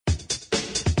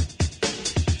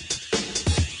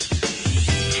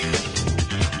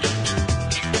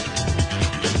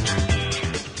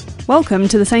Welcome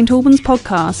to the St Albans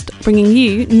podcast, bringing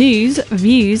you news,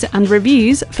 views and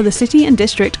reviews for the City and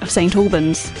District of St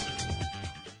Albans.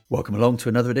 Welcome along to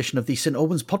another edition of the St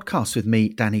Albans podcast with me,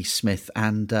 Danny Smith.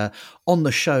 And on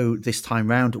the show this time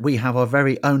round, we have our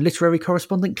very own literary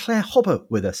correspondent, Claire Hobber,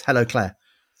 with us. Hello, Claire.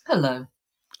 Hello.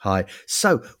 Hi.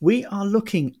 So we are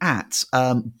looking at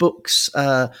books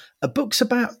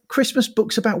about Christmas,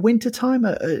 books about wintertime.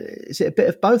 Is it a bit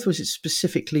of both, or is it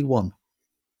specifically one?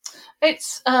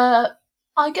 It's, I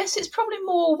guess it's probably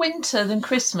more winter than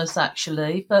Christmas,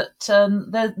 actually, but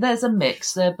there's a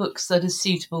mix. There are books that are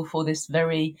suitable for this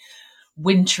very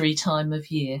wintry time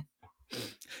of year.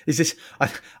 Is this? I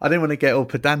don't want to get all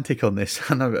pedantic on this,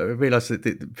 and I realise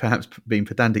that perhaps being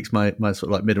pedantic's my sort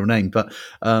of like middle name, but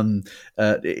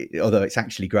although it's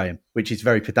actually Graham, which is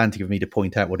very pedantic of me to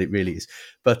point out what it really is.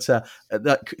 But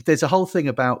there's a whole thing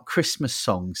about Christmas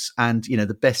songs, and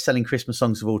the best-selling Christmas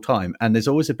songs of all time, and there's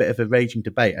always a bit of a raging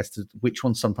debate as to which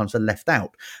ones sometimes are left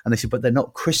out. And they say, but they're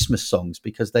not Christmas songs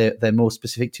because they're more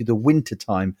specific to the winter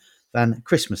time than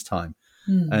Christmas time,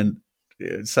 and.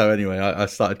 So anyway, I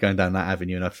started going down that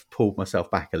avenue and I've pulled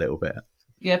myself back a little bit.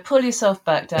 Yeah, pull yourself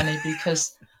back, Danny,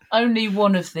 because only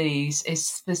one of these is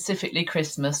specifically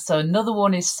Christmas. So another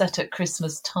one is set at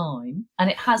Christmas time. And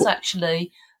it has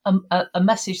actually a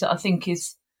message that I think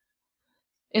is,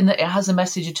 in that it has a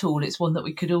message at all. It's one that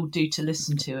we could all do to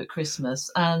listen to at Christmas.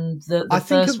 And the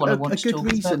first one I want to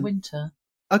talk is about winter.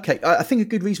 Okay, I think a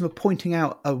good reason for pointing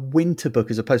out a winter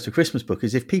book as opposed to a Christmas book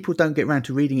is if people don't get around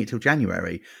to reading it till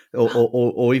January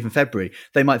or even February,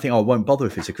 they might think, I won't bother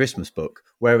if it's a Christmas book.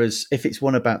 Whereas if it's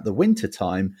one about the winter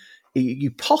time,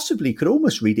 you possibly could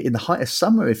almost read it in the height of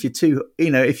summer if you're too,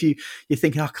 if you're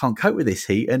thinking, I can't cope with this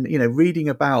heat. And, reading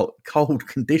about cold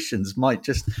conditions might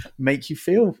just make you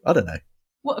feel, I don't know.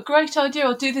 What a great idea.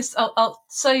 I'll do this. I'll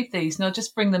save these and I'll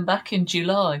just bring them back in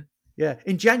July. Yeah,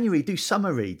 in January, do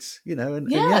summer reads,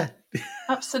 and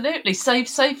absolutely.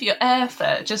 Save your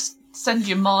airfare. Just send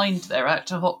your mind there out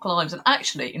to hot climes. And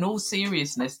actually, in all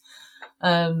seriousness,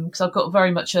 because I've got very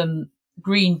much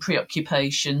green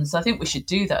preoccupations, I think we should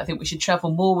do that. I think we should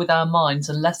travel more with our minds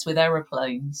and less with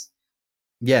aeroplanes.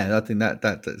 Yeah, I think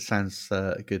that sounds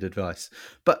good advice.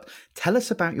 But tell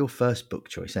us about your first book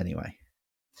choice anyway.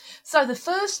 So the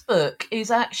first book is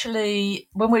actually,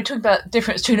 when we're talking about the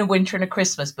difference between a winter and a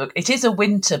Christmas book, it is a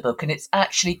winter book, and it's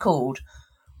actually called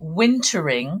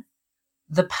Wintering: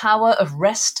 The Power of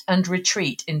Rest and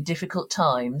Retreat in Difficult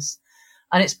Times,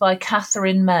 and it's by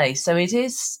Katherine May. So it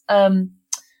is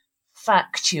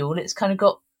factual. It's kind of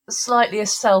got slightly a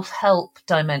self-help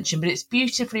dimension, but it's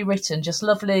beautifully written, just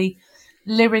lovely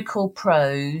lyrical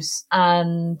prose,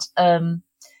 and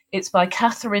it's by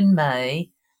Katherine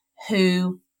May,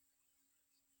 who,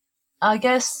 I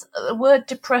guess the word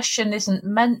depression isn't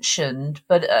mentioned,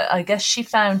 but I guess she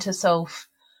found herself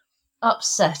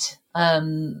upset.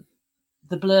 The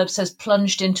blurb says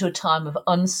plunged into a time of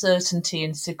uncertainty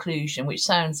and seclusion, which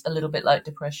sounds a little bit like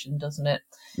depression, doesn't it?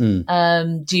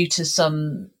 Due to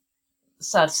some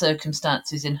sad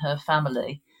circumstances in her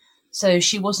family. So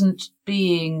she wasn't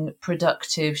being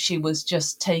productive. She was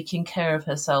just taking care of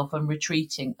herself and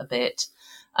retreating a bit.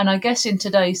 And I guess in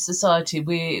today's society,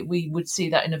 we would see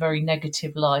that in a very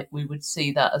negative light. We would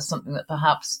see that as something that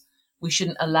perhaps we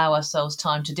shouldn't allow ourselves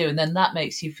time to do. And then that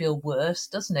makes you feel worse,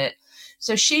 doesn't it?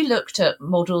 So she looked at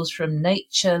models from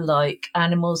nature, like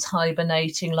animals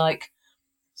hibernating, like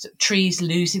trees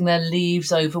losing their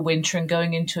leaves over winter and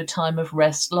going into a time of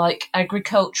rest, like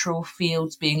agricultural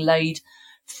fields being laid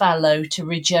fallow to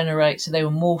regenerate so they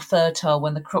were more fertile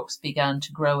when the crops began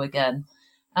to grow again.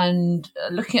 And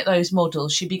looking at those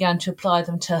models, she began to apply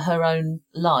them to her own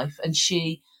life, and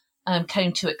she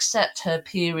came to accept her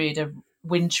period of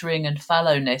wintering and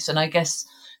fallowness. And I guess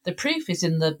the proof is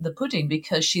in the pudding,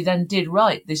 because she then did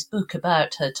write this book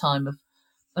about her time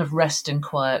of rest and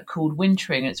quiet called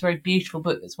Wintering. It's a very beautiful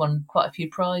book that's won quite a few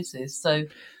prizes. So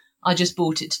I just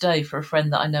bought it today for a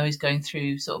friend that I know is going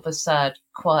through sort of a sad,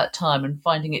 quiet time and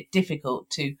finding it difficult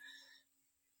to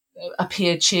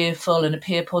appear cheerful and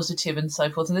appear positive and so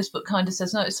forth. And this book kind of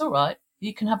says, no, it's all right.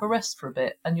 You can have a rest for a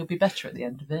bit and you'll be better at the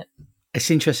end of it.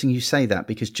 It's interesting you say that,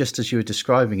 because just as you were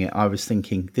describing it, I was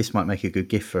thinking this might make a good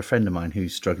gift for a friend of mine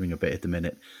who's struggling a bit at the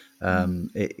minute.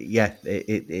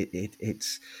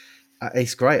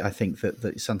 It's great. I think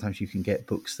that sometimes you can get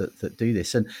books that do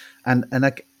this. And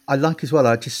I like as well,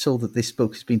 I just saw that this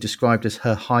book has been described as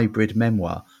her hybrid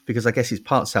memoir, because I guess it's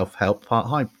part self-help,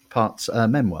 part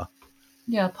memoir.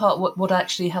 Yeah, part what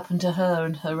actually happened to her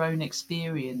and her own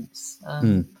experience.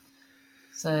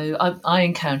 So I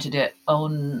encountered it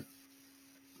on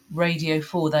Radio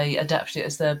 4, they adapted it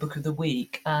as their book of the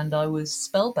week, and I was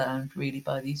spellbound really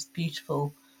by these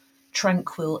beautiful,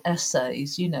 tranquil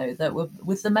essays, that were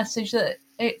with the message that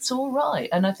it's all right.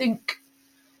 And I think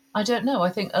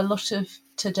a lot of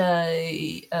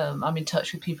today, I'm in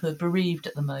touch with people who are bereaved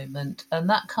at the moment, and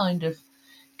that kind of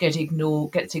gets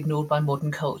ignored by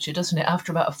modern culture, doesn't it?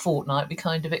 After about a fortnight, we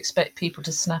kind of expect people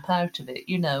to snap out of it,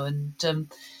 and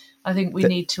I think we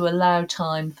need to allow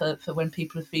time for when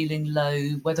people are feeling low,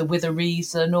 whether with a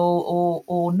reason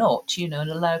or not, and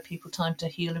allow people time to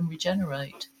heal and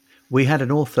regenerate. We had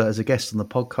an author as a guest on the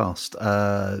podcast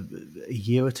a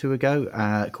year or two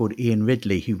ago called Ian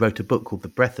Ridley, who wrote a book called The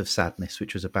Breath of Sadness,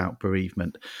 which was about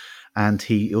bereavement. And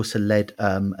he also led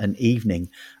an evening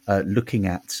looking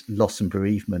at loss and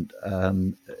bereavement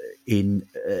in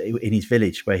his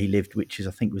village where he lived, which is,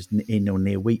 I think, was in or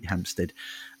near Wheathampstead.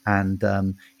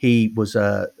 And he was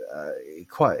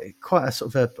quite a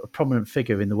sort of a prominent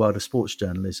figure in the world of sports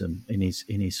journalism in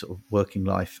his sort of working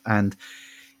life. And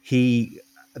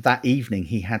that evening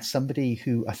he had somebody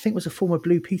who I think was a former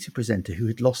Blue Peter presenter who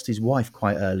had lost his wife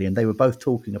quite early, and they were both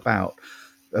talking about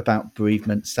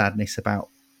bereavement, sadness, about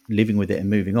living with it and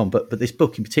moving on. But this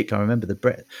book in particular, I remember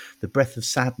the breath of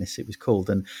sadness it was called,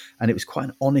 and it was quite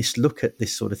an honest look at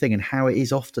this sort of thing and how it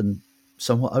is often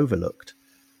somewhat overlooked,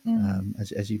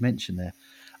 as you mentioned there.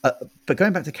 But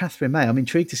going back to Katherine May, I'm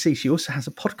intrigued to see she also has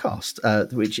a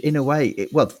podcast, which in a way,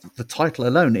 the title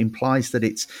alone implies that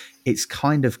it's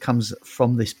kind of comes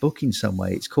from this book in some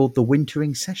way. It's called The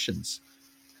Wintering Sessions.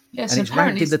 Yes, and it's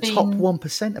ranked in the top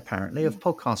 1%, apparently, of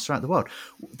podcasts throughout the world.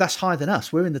 That's higher than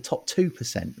us. We're in the top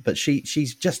 2%, but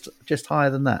she's just higher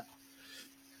than that.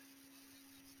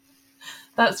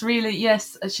 That's really,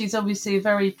 yes, she's obviously a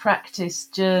very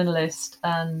practiced journalist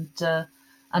and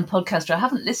podcaster. I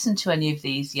haven't listened to any of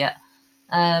these yet.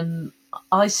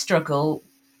 I struggle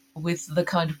with the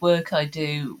kind of work I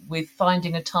do with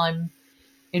finding a time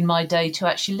in my day to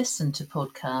actually listen to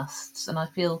podcasts, and I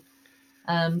feel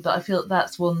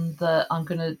that's one that I'm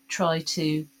going to try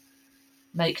to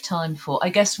make time for. I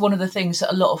guess one of the things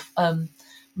that a lot of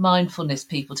mindfulness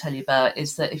people tell you about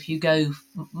is that if you go,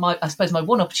 I suppose my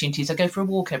one opportunity is I go for a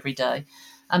walk every day.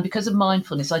 And because of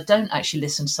mindfulness, I don't actually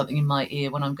listen to something in my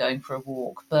ear when I'm going for a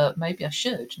walk, but maybe I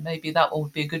should. Maybe that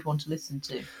would be a good one to listen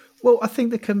to. Well, I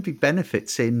think there can be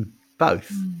benefits in both.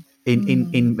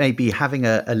 In maybe having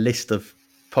a list of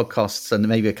podcasts and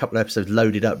maybe a couple of episodes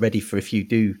loaded up, ready for if you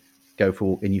do go for a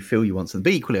walk and you feel you want something.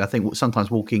 But equally, I think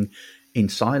sometimes walking in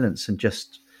silence and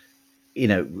just,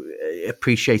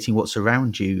 appreciating what's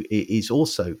around you is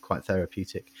also quite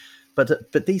therapeutic.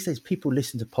 But these days, people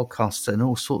listen to podcasts in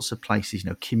all sorts of places.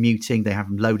 Commuting, they have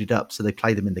them loaded up, so they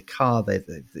play them in the car.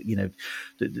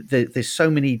 There's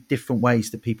so many different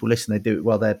ways that people listen. They do it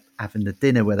while they're having the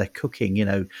dinner, where they're cooking.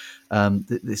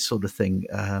 This sort of thing.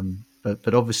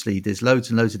 But obviously, there's loads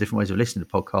and loads of different ways of listening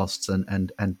to podcasts.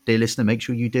 And dear listener, make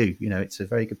sure you do. It's a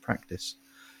very good practice.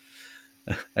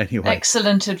 Anyway,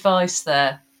 excellent advice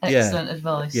there. Excellent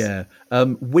advice. Yeah.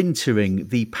 Wintering,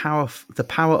 the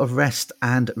power of rest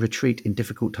and retreat in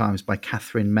difficult times by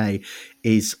Katherine May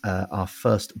is our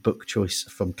first book choice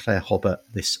from Claire Hobber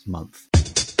this month.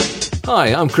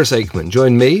 Hi, I'm Chris Aikman.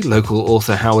 Join me, local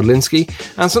author Howard Linsky,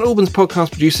 and St Albans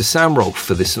podcast producer Sam Rolfe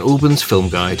for the St Albans Film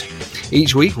Guide.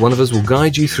 Each week, one of us will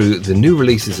guide you through the new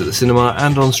releases at the cinema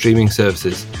and on streaming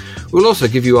services. We'll also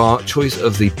give you our choice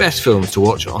of the best films to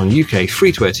watch on UK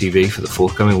free-to-air TV for the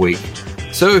forthcoming week.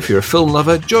 So if you're a film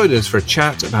lover, join us for a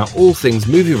chat about all things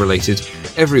movie-related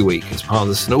every week as part of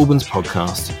the St Albans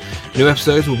podcast. New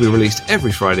episodes will be released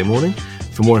every Friday morning.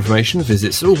 For more information,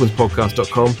 visit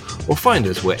stalbanspodcast.com or find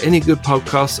us where any good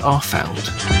podcasts are found.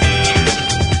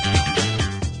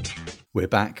 We're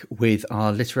back with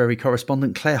our literary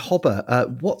correspondent, Claire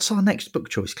Hobber. What's our next book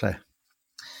choice, Claire?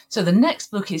 So the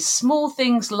next book is Small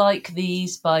Things Like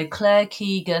These by Claire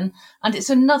Keegan, and it's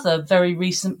another very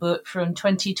recent book from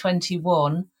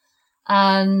 2021.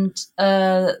 And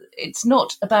it's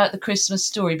not about the Christmas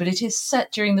story, but it is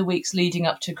set during the weeks leading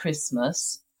up to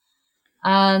Christmas.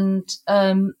 And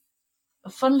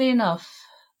funnily enough,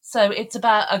 so it's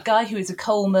about a guy who is a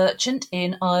coal merchant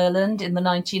in Ireland in the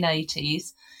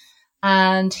 1980s,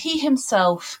 and he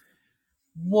himself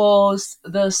was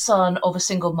the son of a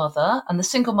single mother, and the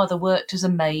single mother worked as a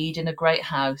maid in a great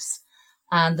house.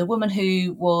 And the woman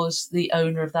who was the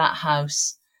owner of that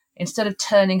house, instead of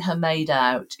turning her maid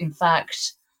out, in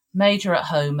fact, made her at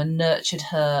home and nurtured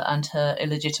her and her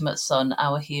illegitimate son,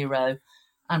 our hero,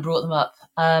 and brought them up.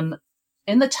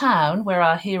 In the town where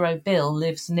our hero Bill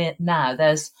lives now,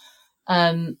 there's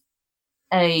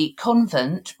a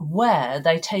convent where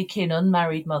they take in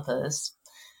unmarried mothers.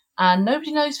 And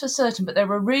nobody knows for certain, but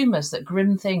there are rumours that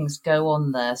grim things go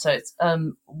on there. So it's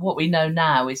what we know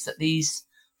now is that these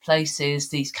places,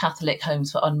 these Catholic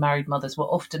homes for unmarried mothers, were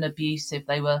often abusive.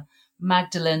 They were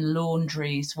Magdalene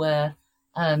laundries where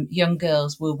young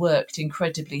girls were worked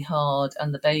incredibly hard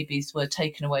and the babies were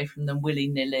taken away from them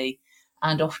willy-nilly.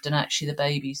 And often, actually, the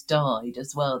babies died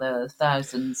as well. There are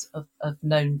thousands of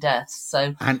known deaths.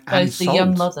 So and both the sold.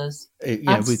 young mothers,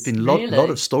 we've been lot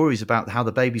of stories about how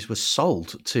the babies were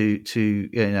sold to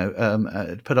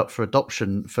put up for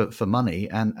adoption for money,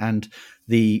 and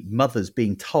the mothers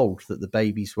being told that the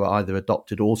babies were either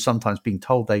adopted or sometimes being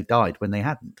told they died when they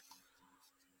hadn't.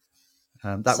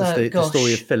 That was the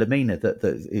story of Philomena, that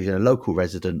is a local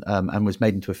resident, and was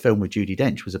made into a film with Judi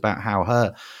Dench. Was about how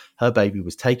her baby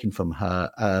was taken from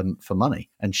her for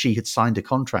money, and she had signed a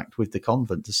contract with the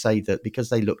convent to say that because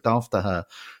they looked after her,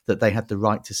 that they had the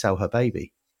right to sell her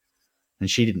baby, and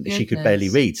she didn't. Goodness. She could barely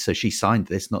read, so she signed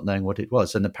this, not knowing what it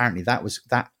was, and apparently that was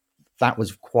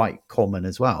quite common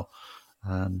as well.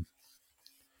 I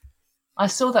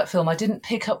saw that film. I didn't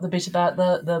pick up the bit about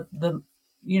the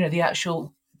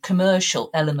actual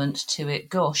commercial element to it.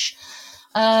 Gosh.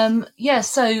 But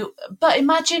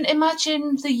imagine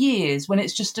the years when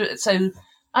it's just so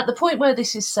at the point where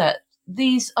this is set,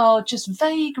 these are just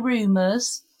vague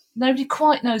rumours. Nobody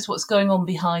quite knows what's going on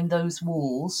behind those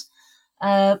walls.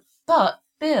 But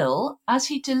Bill, as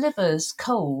he delivers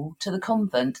coal to the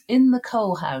convent in the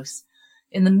coal house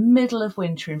in the middle of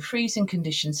winter in freezing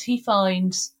conditions, he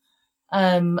finds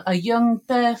a young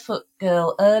barefoot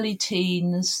girl, early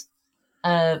teens,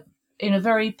 in a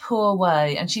very poor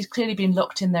way, and she's clearly been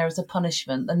locked in there as a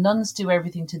punishment. The nuns do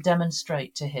everything to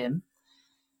demonstrate to him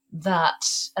that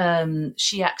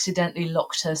she accidentally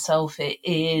locked herself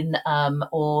in,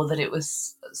 or that it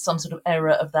was some sort of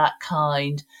error of that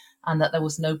kind, and that there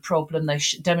was no problem. They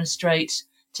should demonstrate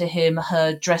to him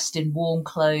her dressed in warm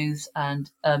clothes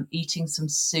and eating some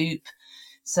soup,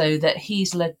 so that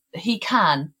he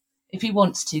can, if he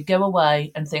wants to, go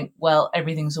away and think, well,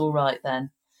 everything's all right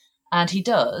then. And he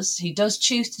does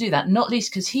choose to do that, not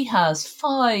least because he has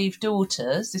 5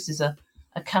 daughters. This is a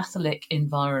Catholic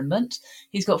environment.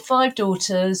 He's got 5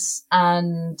 daughters,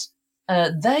 and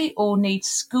they all need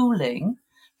schooling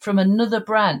from another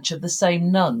branch of the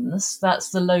same nuns.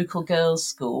 That's the local girls'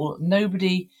 school.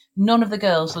 None of the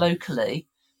girls locally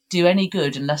do any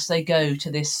good unless they go to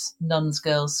this nuns'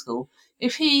 girls' school.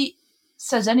 If he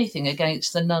says anything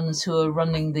against the nuns who are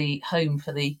running the home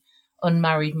for the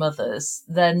unmarried mothers,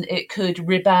 then it could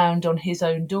rebound on his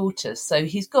own daughters. So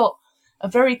he's got a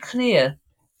very clear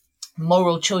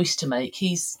moral choice to make.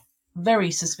 He's very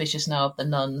suspicious now of the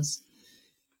nuns.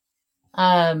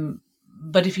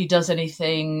 But if he does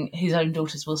anything, his own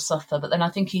daughters will suffer. But then I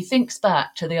think he thinks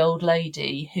back to the old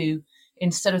lady who,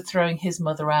 instead of throwing his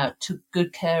mother out, took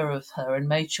good care of her and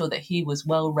made sure that he was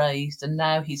well raised. And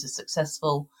now he's a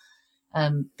successful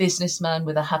businessman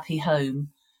with a happy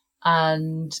home.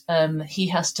 And he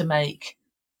has to make,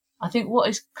 I think, what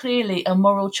is clearly a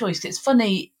moral choice. It's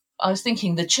funny, I was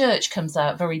thinking the church comes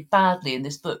out very badly in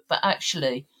this book, but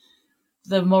actually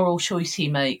the moral choice he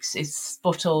makes is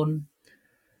spot on.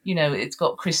 It's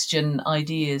got Christian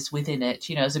ideas within it.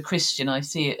 As a Christian, I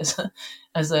see it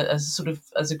as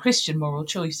a Christian moral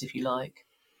choice, if you like.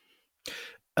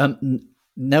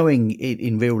 Knowing it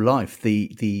in real life,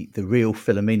 the real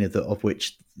Philomena of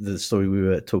which the story we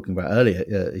were talking about earlier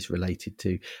is related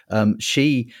to,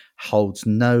 she holds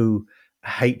no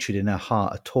hatred in her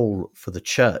heart at all for the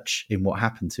church in what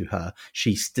happened to her.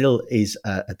 She still is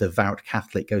a devout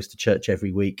Catholic, goes to church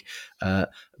every week,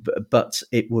 but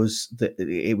it was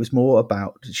more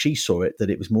about, she saw it, that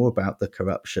it was more about the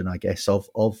corruption, I guess, of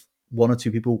one or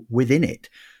two people within it.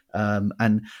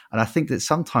 And I think that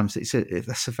sometimes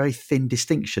that's a very thin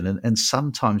distinction, and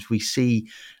sometimes we see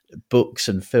books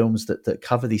and films that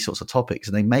cover these sorts of topics,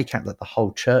 and they make out that the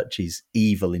whole church is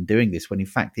evil in doing this, when in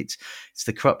fact it's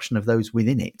the corruption of those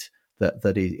within it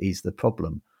that is the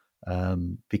problem.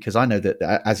 Because I know that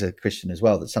as a Christian as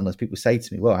well, that sometimes people say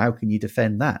to me, well, how can you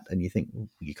defend that? And you think, well,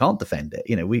 you can't defend it.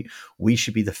 We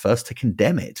should be the first to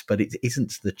condemn it, but it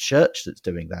isn't the church that's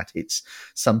doing that. It's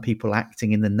some people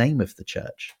acting in the name of the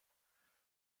church.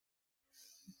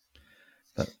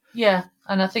 Yeah,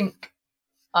 and I think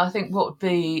what would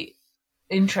be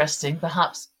interesting,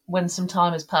 perhaps when some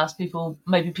time has passed, people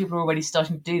are already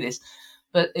starting to do this,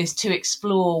 but is to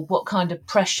explore what kind of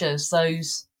pressures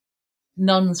those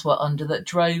nuns were under that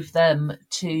drove them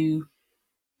to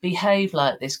behave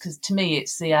like this. Because to me,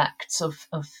 it's the acts of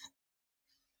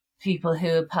people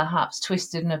who are perhaps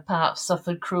twisted and have perhaps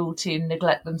suffered cruelty and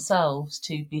neglect themselves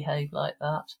to behave like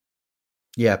that.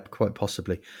 Yeah, quite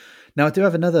possibly. Now, I do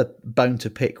have another bone to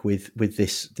pick with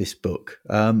this book,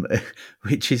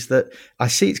 which is that I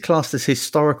see it's classed as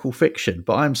historical fiction,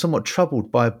 but I am somewhat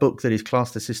troubled by a book that is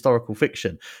classed as historical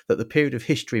fiction, that the period of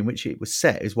history in which it was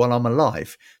set is while I'm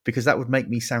alive, because that would make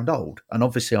me sound old. And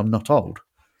obviously I'm not old.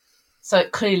 So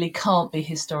it clearly can't be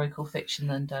historical fiction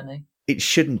then, Danny. It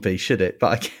shouldn't be, should it?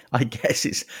 But I guess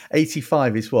it's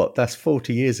 85 is what? That's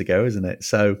 40 years ago, isn't it?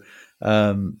 So,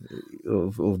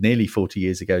 or nearly 40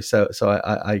 years ago. So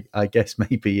I guess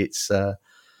maybe it's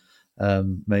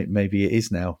maybe it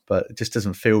is now, but it just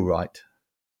doesn't feel right.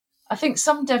 I think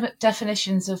some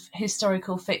definitions of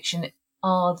historical fiction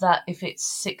are that if it's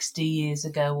 60 years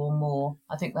ago or more,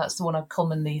 I think that's the one I've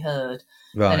commonly heard.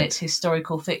 Right. And it's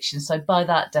historical fiction. So by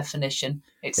that definition,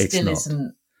 it still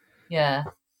isn't. Yeah.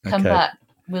 Come back.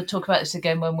 We'll talk about this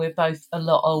again when we're both a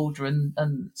lot older and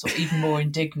sort of even more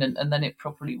indignant, and then it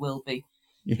probably will be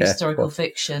historical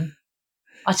fiction.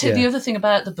 I think the other thing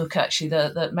about the book, actually,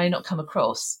 that may not come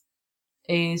across,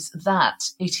 is that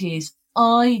it is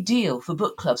ideal for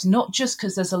book clubs, not just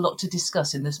because there's a lot to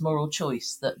discuss in this moral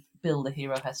choice that Bill the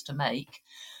hero has to make,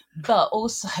 but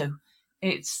also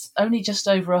it's only just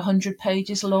over 100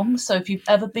 pages long. So if you've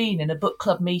ever been in a book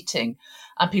club meeting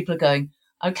and people are going,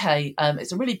 okay,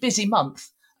 it's a really busy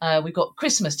month. We've got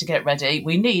Christmas to get ready.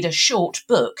 We need a short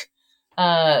book.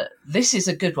 This is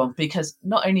a good one because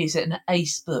not only is it an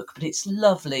ace book, but it's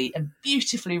lovely and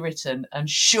beautifully written and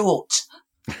short.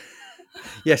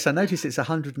 Yes, I noticed it's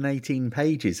 118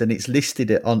 pages and it's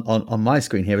listed on my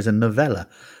screen here as a novella.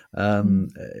 So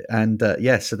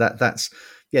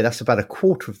that's about a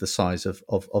quarter of the size of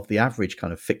the average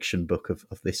kind of fiction book of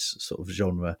this sort of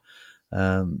genre.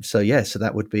 So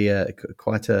that would be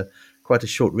quite a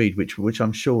short read, which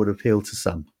I'm sure would appeal to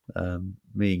some,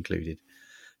 me included.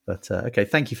 But okay,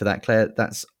 thank you for that, Claire.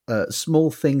 That's Small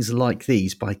Things Like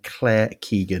These by Claire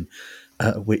Keegan,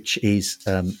 which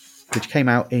came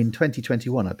out in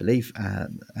 2021, I believe,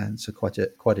 and so quite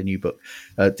a new book.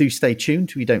 Do stay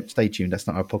tuned. We don't stay tuned. That's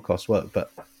not how podcasts work, but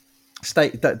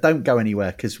don't go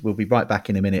anywhere because we'll be right back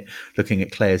in a minute looking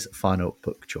at Claire's final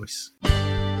book choice.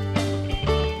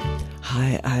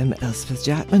 Hi, I'm Elspeth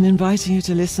Jackman, inviting you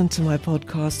to listen to my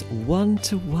podcast, One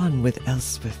to One with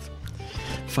Elspeth.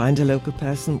 Find a local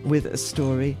person with a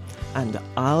story, and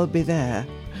I'll be there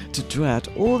to draw out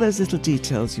all those little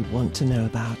details you want to know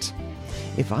about.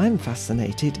 If I'm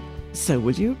fascinated, so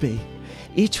will you be.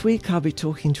 Each week I'll be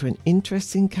talking to an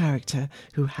interesting character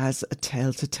who has a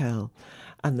tale to tell.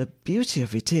 And the beauty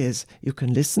of it is you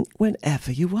can listen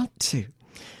whenever you want to.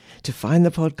 To find the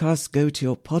podcast, go to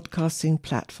your podcasting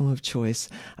platform of choice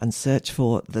and search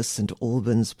for the St.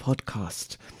 Albans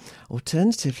Podcast.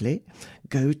 Alternatively,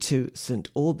 go to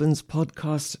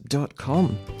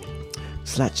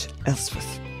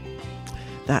stalbanspodcast.com/Elspeth.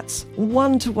 That's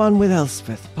One to One with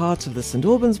Elspeth, part of the St.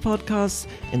 Albans Podcast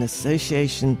in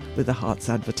association with the Hearts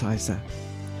Advertiser.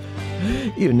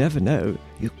 You never know,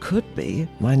 you could be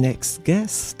my next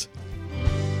guest.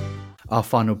 Our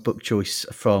final book choice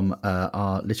from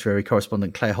our literary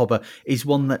correspondent, Claire Hobber, is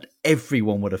one that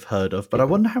everyone would have heard of, but I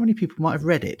wonder how many people might have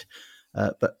read it.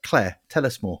 But Claire, tell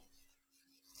us more.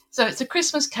 So it's A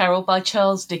Christmas Carol by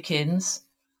Charles Dickens,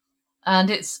 and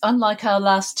it's unlike our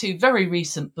last two very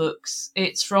recent books.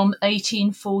 It's from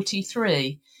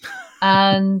 1843,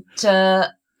 and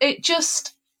it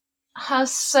just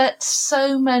has set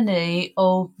so many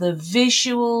of the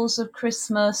visuals of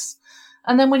Christmas.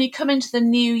 And then when you come into the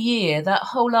new year, that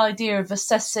whole idea of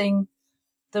assessing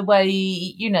the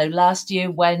way, last year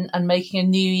went and making a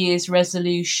New Year's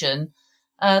resolution,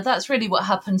 that's really what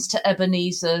happens to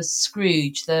Ebenezer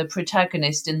Scrooge, the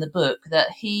protagonist in the book, that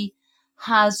he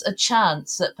has a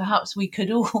chance that perhaps we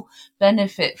could all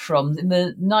benefit from. In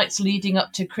the nights leading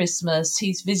up to Christmas,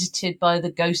 he's visited by the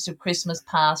ghost of Christmas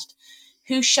past,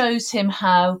 who shows him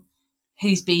how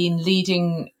he's been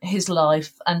leading his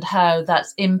life and how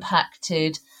that's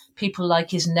impacted people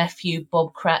like his nephew,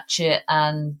 Bob Cratchit,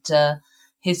 and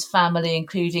his family,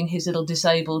 including his little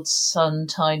disabled son,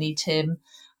 Tiny Tim,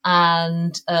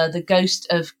 and the Ghost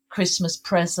of Christmas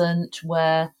Present,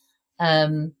 where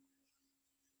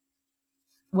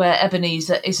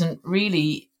Ebenezer isn't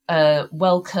really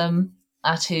welcome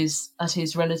at his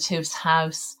relative's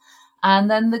house.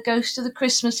 And then the Ghost of the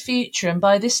Christmas Future. And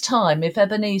by this time, if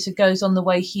Ebenezer goes on the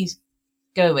way he's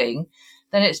going,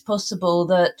 then it's possible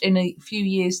that in a few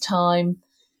years' time,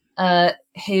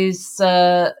 his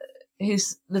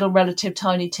little relative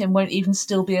Tiny Tim won't even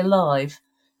still be alive.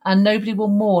 And nobody will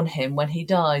mourn him when he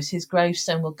dies. His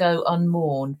gravestone will go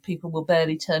unmourned. People will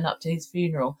barely turn up to his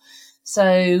funeral.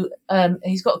 So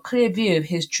he's got a clear view of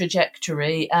his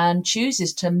trajectory and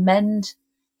chooses to mend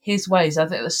his ways. I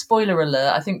think the spoiler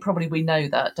alert, I think probably we know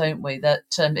that, don't we? That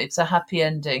it's a happy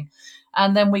ending.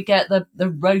 And then we get the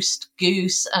roast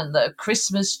goose and the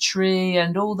Christmas tree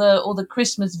and all the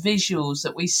Christmas visuals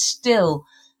that we still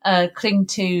cling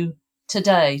to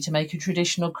today to make a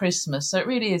traditional Christmas. So it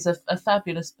really is a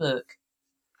fabulous book.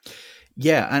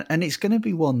 Yeah, and it's going to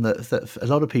be one that a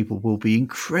lot of people will be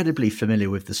incredibly familiar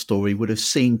with the story, would have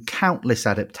seen countless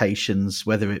adaptations,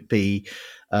 whether it be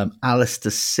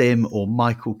Alistair Sim or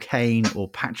Michael Caine or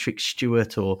Patrick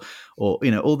Stewart or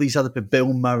all these other people,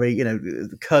 Bill Murray,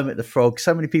 Kermit the Frog.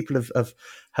 So many people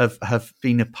have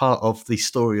been a part of the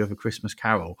story of A Christmas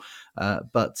Carol,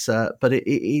 but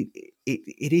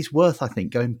it is worth, I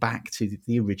think, going back to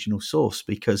the original source,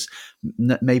 because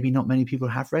maybe not many people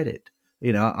have read it.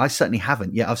 I certainly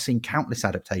haven't yet. I've seen countless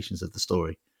adaptations of the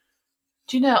story.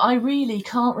 Do you know, I really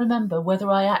can't remember whether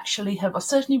I actually have. I've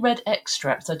certainly read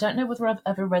extracts. I don't know whether I've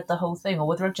ever read the whole thing or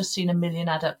whether I've just seen a million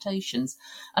adaptations.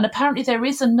 And apparently there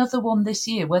is another one this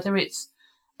year, whether it's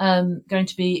going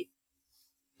to be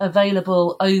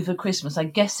available over Christmas. I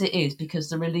guess it is, because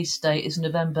the release date is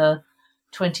November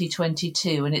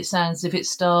 2022. And it sounds as if it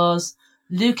stars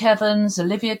Luke Evans,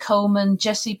 Olivia Colman,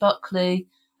 Jessie Buckley,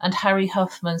 and Harry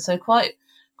Huffman. So quite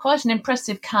an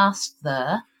impressive cast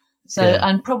there. So, yeah.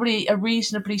 And probably a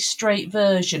reasonably straight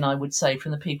version, I would say,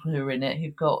 from the people who are in it,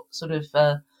 who've got sort of,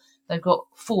 they've got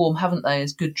form, haven't they,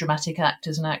 as good dramatic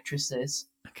actors and actresses.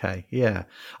 Okay, yeah.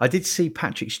 I did see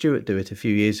Patrick Stewart do it a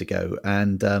few years ago,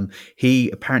 and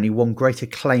he apparently won great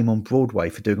acclaim on Broadway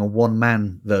for doing a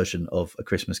one-man version of A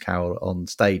Christmas Carol on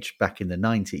stage back in the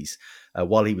 90s.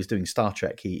 While he was doing Star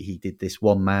Trek, he did this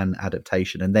one-man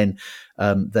adaptation, and then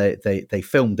they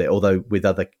filmed it, although with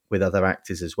other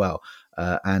actors as well.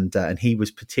 And he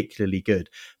was particularly good,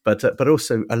 but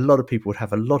also a lot of people would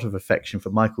have a lot of affection for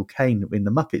Michael Caine in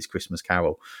The Muppets Christmas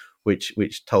Carol, which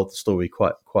told the story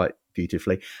quite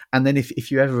beautifully. And then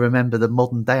if you ever remember the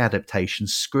modern day adaptation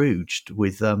Scrooged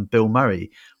with Bill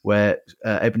Murray, where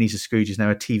Ebenezer Scrooge is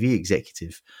now a TV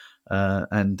executive,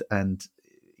 and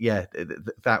yeah,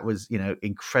 that was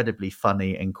incredibly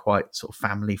funny and quite sort of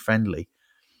family friendly.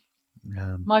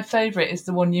 My favourite is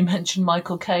the one you mentioned,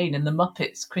 Michael Caine in The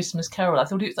Muppets Christmas Carol. I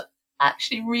thought it was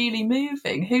actually really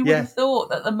moving. Who would have thought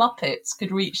that the Muppets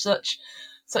could reach such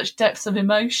depths of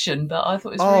emotion? But I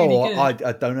thought it was really good.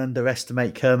 I don't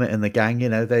underestimate Kermit and the gang.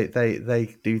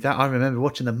 They do that. I remember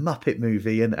watching the Muppet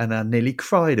movie and I nearly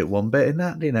cried at one bit in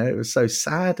that. It was so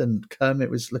sad, and Kermit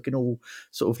was looking all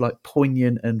sort of like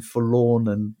poignant and forlorn,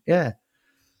 and yeah,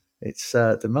 it's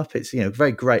the Muppets.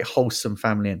 Very great, wholesome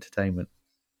family entertainment.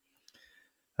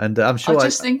 And I'm sure. I'm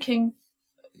just thinking,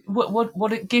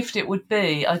 what a gift it would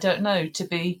be. I don't know.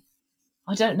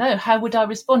 I don't know. How would I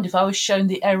respond if I was shown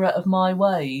the error of my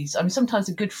ways? I mean, sometimes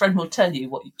a good friend will tell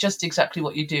you just exactly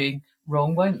what you're doing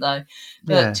wrong, won't they?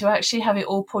 But to actually have it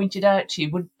all pointed out to you,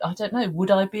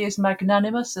 would I be as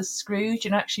magnanimous as Scrooge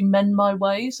and actually mend my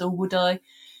ways, or would I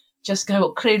just go,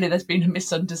 well, clearly there's been a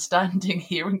misunderstanding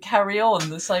here, and carry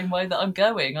on the same way that I'm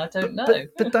going? I don't know.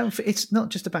 But it's not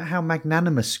just about how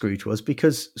magnanimous Scrooge was,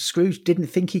 because Scrooge didn't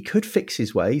think he could fix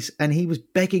his ways, and he was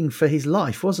begging for his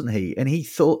life, wasn't he? And he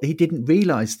thought he didn't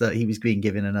realise that he was being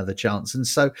given another chance. And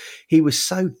so he was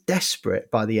so desperate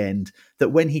by the end that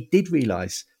when he did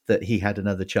realise that he had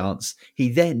another chance, he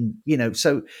then,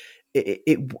 so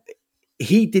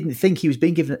he didn't think he was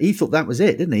being given. He thought that was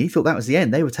it, didn't he? He thought that was the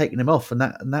end. They were taking him off, and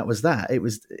that was that. It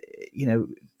was,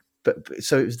 but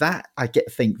so it was that I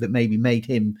think that maybe made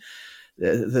him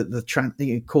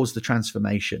caused the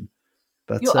transformation.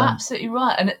 But you're absolutely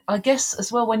right, and I guess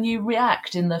as well, when you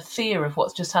react in the fear of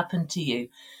what's just happened to you,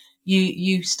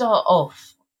 you start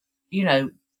off,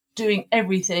 doing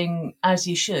everything as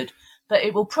you should, but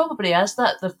it will probably, as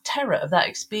the terror of that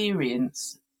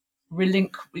experience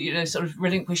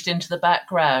relinquished into the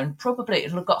background, probably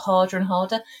it'll have got harder and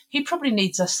harder. He probably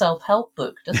needs a self-help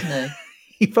book, doesn't he?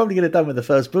 He probably could have done with the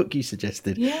first book you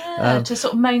suggested. Yeah, to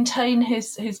sort of maintain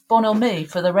his bonhomie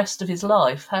for the rest of his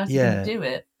life. How's he going to do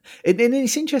it? And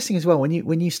it's interesting as well when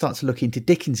you start to look into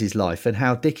Dickens's life and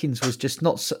how Dickens was just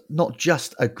not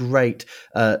just a great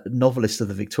novelist of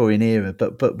the Victorian era,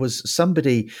 but was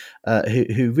somebody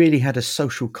who really had a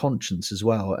social conscience as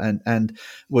well, and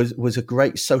was a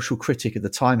great social critic at the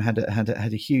time. Had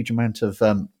a huge amount of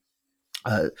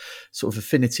sort of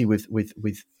affinity with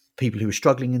people who were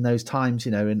struggling in those times,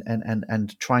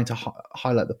 and trying to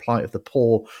highlight the plight of the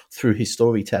poor through his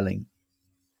storytelling.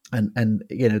 And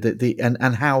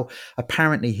how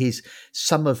apparently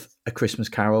some of A Christmas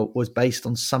Carol was based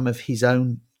on some of his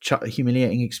own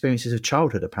humiliating experiences of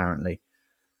childhood, apparently.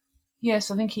 Yes,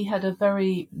 I think he had a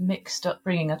very mixed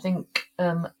upbringing. I think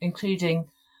including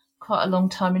quite a long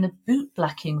time in a boot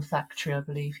blacking factory, I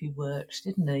believe he worked,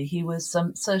 didn't he? He was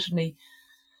certainly,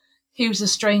 he was a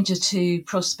stranger to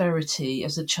prosperity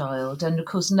as a child, and of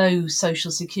course no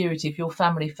social security. If your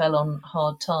family fell on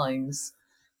hard times,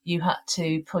 you had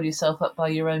to pull yourself up by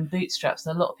your own bootstraps,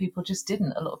 and a lot of people just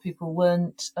didn't. A lot of people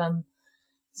weren't.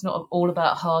 It's not all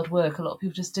about hard work. A lot of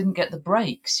people just didn't get the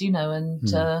breaks, and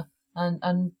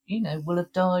will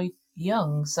have died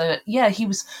young. So yeah, he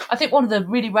was. I think one of the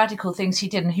really radical things he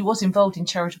did, and he was involved in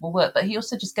charitable work, but he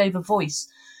also just gave a voice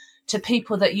to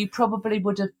people that you probably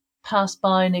would have passed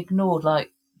by and ignored,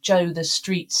 like Joe the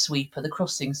street sweeper, the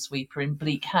crossing sweeper in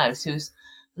Bleak House, who was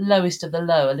lowest of the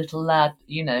low, a little lad,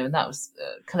 and that was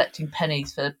collecting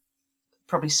pennies for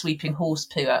probably sweeping horse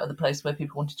poo out of the place where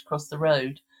people wanted to cross the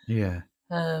road. Yeah.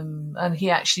 And he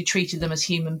actually treated them as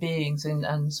human beings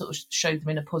and sort of showed them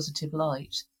in a positive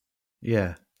light.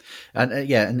 Yeah.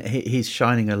 And he's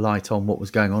shining a light on what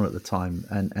was going on at the time,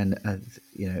 and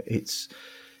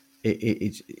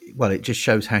it just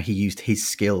shows how he used his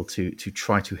skill to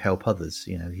try to help others.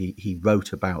 He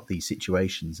wrote about these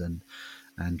situations and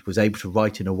was able to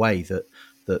write in a way that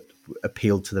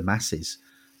appealed to the masses.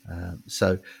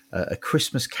 So A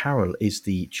Christmas Carol is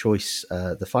the choice,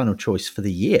 the final choice for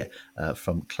the year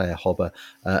from Claire Hobber,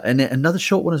 and another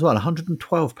short one as well.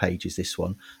 112 pages. This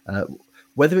one.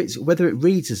 Whether it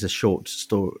reads as a shorter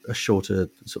sort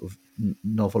of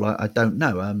novel, I don't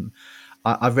know.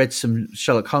 I've read some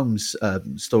Sherlock Holmes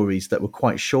stories that were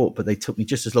quite short, but they took me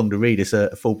just as long to read as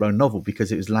a full-blown novel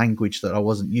because it was language that I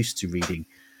wasn't used to reading.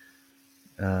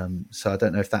 So I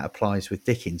don't know if that applies with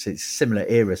Dickens. It's a similar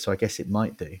era, so I guess it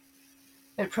might do.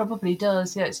 It probably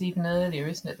does. Yeah, it's even earlier,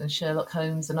 isn't it, than Sherlock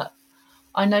Holmes? And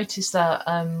I noticed that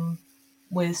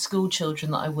with school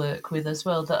children that I work with as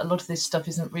well, that a lot of this stuff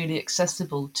isn't really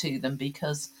accessible to them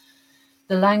because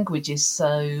the language is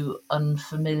so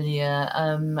unfamiliar.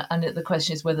 And the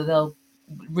question is whether they'll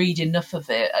read enough of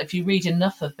it. If you read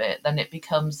enough of it, then it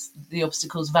becomes, the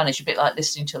obstacles vanish, a bit like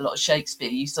listening to a lot of Shakespeare.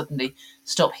 You suddenly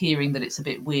stop hearing that it's a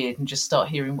bit weird and just start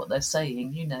hearing what they're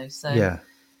saying, so yeah,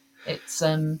 it's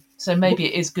so maybe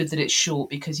it is good that it's short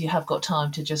because you have got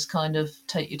time to just kind of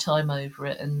take your time over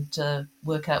it and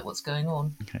work out what's going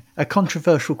on. Okay. A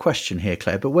controversial question here,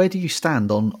 Claire, but where do you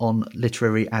stand on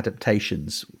literary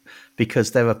adaptations?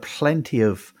 Because there are plenty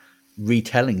of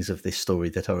retellings of this story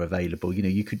that are available.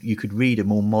 You could read a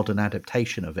more modern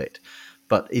adaptation of it,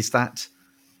 but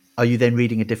are you then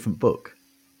reading a different book?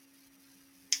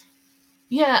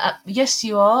 Yeah, yes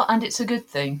you are, and it's a good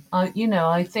thing.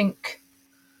 I think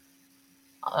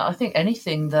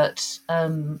anything that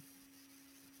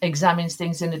examines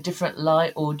things in a different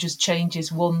light or just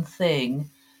changes one thing,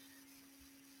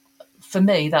 for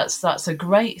me that's a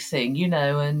great thing,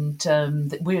 and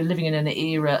we're living in an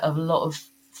era of a lot of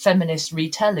feminist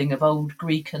retelling of old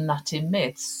Greek and Latin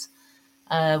myths,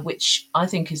 which I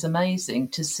think is amazing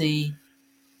to see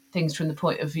things from the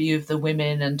point of view of the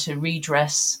women and to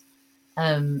redress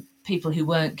people who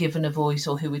weren't given a voice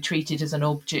or who were treated as an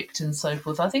object and so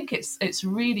forth. I think it's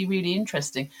really, really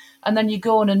interesting. And then you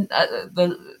go on and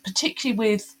particularly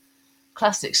with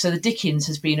classics. So the Dickens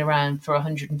has been around for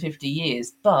 150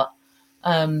 years, but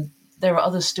there are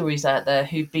other stories out there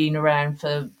who've been around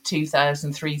for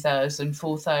 2,000, 3,000,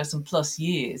 4,000 plus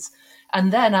years.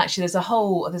 And then actually there's a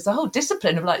whole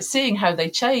discipline of like seeing how they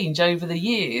change over the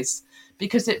years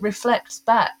because it reflects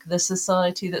back the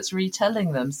society that's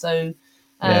retelling them. So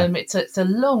it's a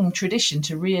long tradition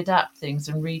to readapt things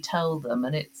and retell them.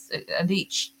 And and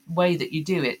each way that you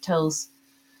do it tells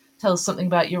something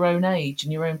about your own age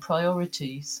and your own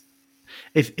priorities.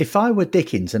 If I were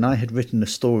Dickens and I had written a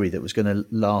story that was going to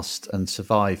last and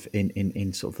survive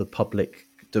in sort of the public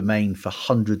domain for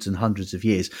hundreds and hundreds of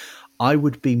years, I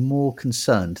would be more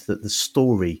concerned that the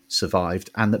story survived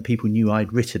and that people knew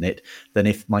I'd written it than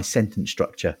if my sentence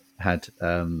structure had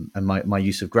and my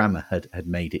use of grammar had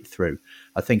made it through.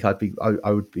 I think I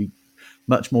would be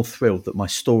much more thrilled that my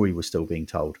story was still being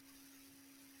told.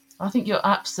 I think you're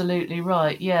absolutely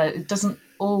right. Yeah, it doesn't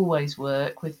always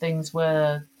work with things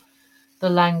where the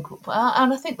language,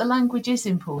 and I think the language is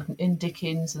important in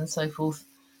Dickens and so forth.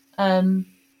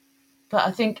 But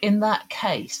I think in that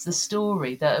case, the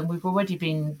story and we've already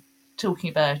been talking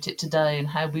about it today and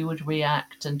how we would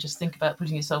react and just think about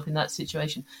putting yourself in that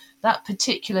situation. That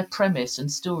particular premise and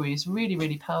story is really,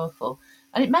 really powerful.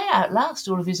 And it may outlast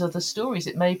all of his other stories.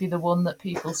 It may be the one that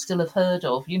people still have heard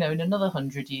of, in another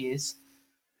 100 years.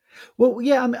 Well,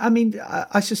 yeah, I mean,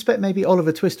 I suspect maybe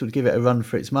Oliver Twist would give it a run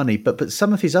for its money, but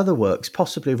some of his other works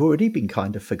possibly have already been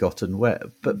kind of forgotten.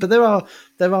 But there are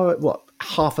what,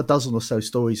 half a dozen or so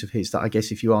stories of his that I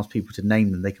guess if you ask people to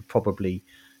name them, they could probably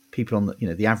people on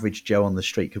the average Joe on the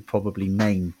street could probably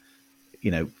name,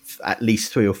 at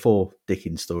least 3 or 4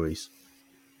 Dickens stories.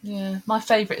 Yeah, my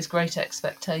favourite is Great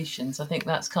Expectations. I think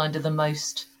that's kind of the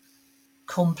most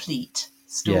complete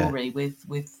story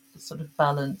with sort of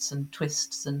balance and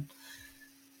twists and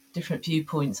different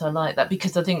viewpoints. I like that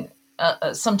because I think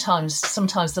sometimes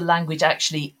the language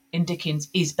actually in Dickens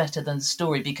is better than the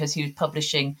story, because he was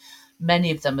publishing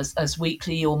many of them as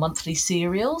weekly or monthly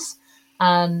serials,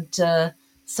 and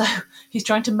so he's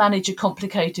trying to manage a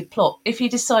complicated plot. If he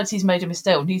decides he's made a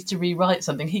mistake or needs to rewrite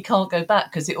something, he can't go back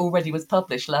because it already was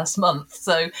published last month.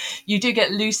 So you do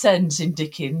get loose ends in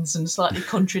Dickens and slightly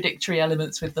contradictory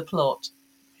elements with the plot.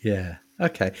 Yeah.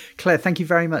 Okay. Claire, thank you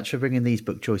very much for bringing these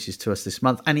book choices to us this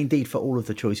month, and indeed for all of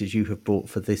the choices you have brought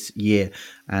for this year.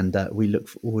 And we look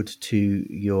forward to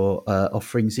your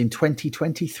offerings in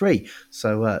 2023.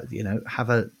 So,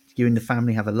 you and the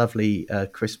family have a lovely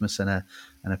Christmas and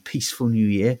a peaceful New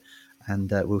Year.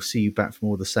 And we'll see you back for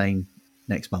more of the same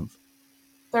next month.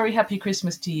 Very happy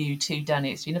Christmas to you too,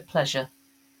 Danny. It's been a pleasure.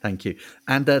 Thank you.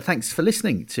 And thanks for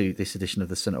listening to this edition of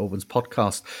the St Albans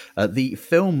podcast. The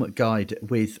film guide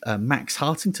with Max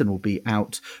Hartington will be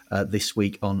out this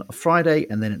week on Friday.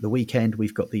 And then at the weekend,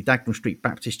 we've got the Dagnall Street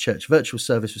Baptist Church virtual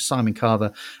service with Simon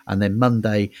Carver. And then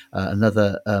Monday,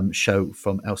 another show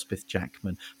from Elspeth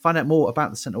Jackman. Find out more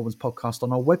about the St Albans podcast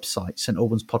on our website,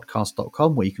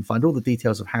 stalbanspodcast.com, where you can find all the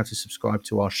details of how to subscribe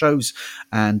to our shows.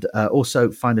 And also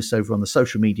find us over on the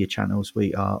social media channels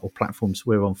or platforms.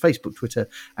 We're on Facebook, Twitter,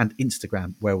 and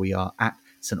Instagram, where we are at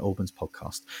St Albans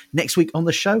Podcast. Next week on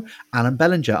the show, Alan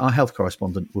Bellinger, our health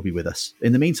correspondent, will be with us.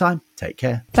 In the meantime, take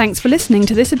care. Thanks for listening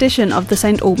to this edition of the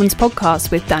St Albans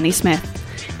Podcast with Danny Smith.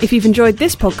 If you've enjoyed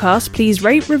this podcast, please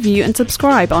rate, review and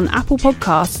subscribe on Apple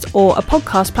Podcasts or a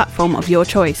podcast platform of your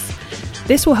choice.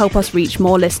 This will help us reach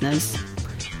more listeners.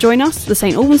 Join us, the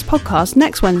St Albans Podcast,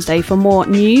 next Wednesday for more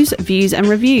news, views and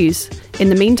reviews. In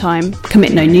the meantime,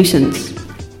 commit no nuisance.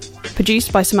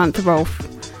 Produced by Samantha Rolfe.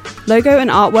 Logo and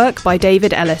artwork by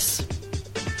David Ellis.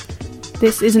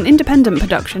 This is an independent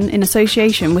production in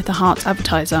association with the Hearts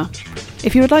Advertiser.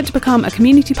 If you would like to become a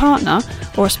community partner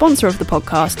or a sponsor of the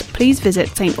podcast, please visit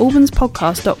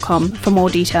stalbanspodcast.com for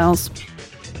more details.